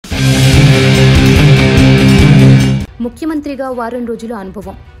ముఖ్యమంత్రిగా వారం రోజుల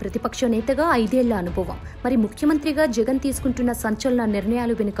అనుభవం, ప్రతిపక్ష నేతగా 5 ఏళ్ల అనుభవం. మరి ముఖ్యమంత్రిగా జగన్ తీసుకుంటున్న సంచలన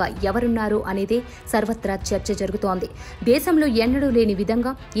నిర్ణయాలు వెనుక ఎవరున్నారు అనేదే సర్వత్రా చర్చ జరుగుతోంది. దేశంలో ఎన్నడూ లేని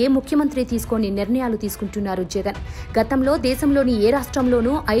విధంగా ఏ ముఖ్యమంత్రి తీసుకొని నిర్ణయాలు తీసుకుంటున్నారు జగన్. గతంలో దేశంలోని ఏ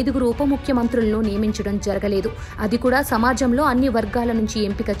రాష్ట్రంలోనూ 5 ఉప ముఖ్యమంత్రులను నియమించడం జరగలేదు. అది కూడా సమాజంలో అన్ని వర్గాల నుంచి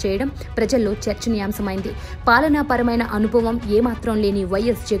ఎంపిక చేయడం ప్రజల్లో చర్చనీయాంశమైంది. పాలనాపరమైన అనుభవం ఏమాత్రం లేని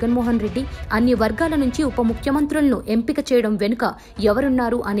వైఎస్ జగన్మోహన్ రెడ్డి అన్ని వర్గాల నుంచి ఉప ముఖ్యమంత్రులను ఎంపిక చేయడం వెనుక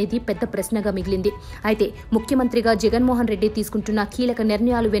ఎవరున్నారు అనేది పెద్ద ప్రశ్నగా మిగిలింది. అయితే ముఖ్యమంత్రిగా జగన్మోహన్ రెడ్డి తీసుకుంటున్న కీలక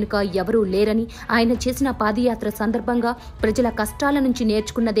నిర్ణయాలు వెనుక ఎవరూ లేరని, ఆయన చేసిన పాదయాత్ర సందర్భంగా ప్రజల కష్టాల నుంచి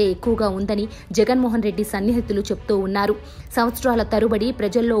నేర్చుకున్నదే ఎక్కువగా ఉందని జగన్మోహన్ రెడ్డి సన్నిహితులు చెప్తూ ఉన్నారు. సంవత్సరాల తరుబడి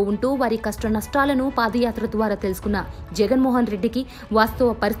ప్రజల్లో ఉంటూ వారి కష్ట నష్టాలను పాదయాత్ర ద్వారా తెలుసుకున్న జగన్మోహన్ రెడ్డికి వాస్తవ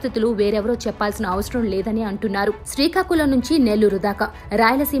పరిస్థితులు వేరెవరో చెప్పాల్సిన అవసరం లేదని అంటున్నారు. శ్రీకాకుళం నుంచి నెల్లూరు దాకా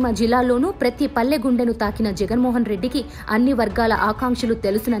రాయలసీమ జిల్లాల్లోనూ ప్రతి పల్లె గుండెను తాకిన జగన్మోహన్ రెడ్డికి అన్ని వర్గాల ఆకాంక్షలు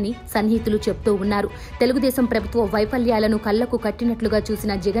తెలుసునని సన్నిహితులు చెప్తూ ఉన్నారు. తెలుగుదేశం ప్రభుత్వ వైఫల్యాలను కళ్లకు కట్టినట్లుగా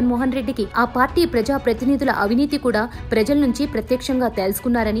చూసిన జగన్మోహన్ రెడ్డికి ఆ పార్టీ ప్రజాప్రతినిధుల అవినీతి కూడా ప్రజల నుంచి ప్రత్యక్షంగా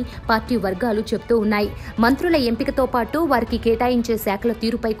తెలుసుకున్నారని పార్టీ వర్గాలు చెప్తూ ఉన్నాయి. మంత్రుల ఎంపికతో పాటు వారికి కేటాయించే శాఖల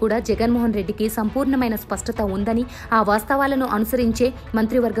తీరుపై కూడా జగన్మోహన్ రెడ్డికి సంపూర్ణమైన స్పష్టత ఉందని, ఆ వాస్తవాలను అనుసరించే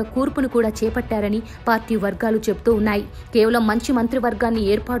మంత్రివర్గ కూర్పును కూడా చేపట్టారని పార్టీ వర్గాలు చెప్తూ ఉన్నాయి. కేవలం మంచి మంత్రివర్గాన్ని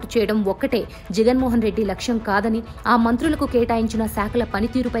ఏర్పాటు చేయడం ఒక్కటే జగన్మోహన్ రెడ్డి లక్ష్యం కాదని, ఆ మంత్రులకు కేటాయించిన శాఖల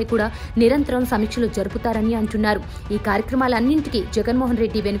పనితీరుపై కూడా నిరంతరం సమీక్షలు జరుపుతారని అంటున్నారు. ఈ కార్యక్రమాలన్నింటికీ జగన్మోహన్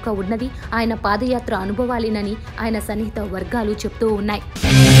రెడ్డి వెనుక ఉన్నది ఆయన పాదయాత్ర అనుభవాలేనని ఆయన సన్నిహిత వర్గాలు చెప్తూ ఉన్నాయి.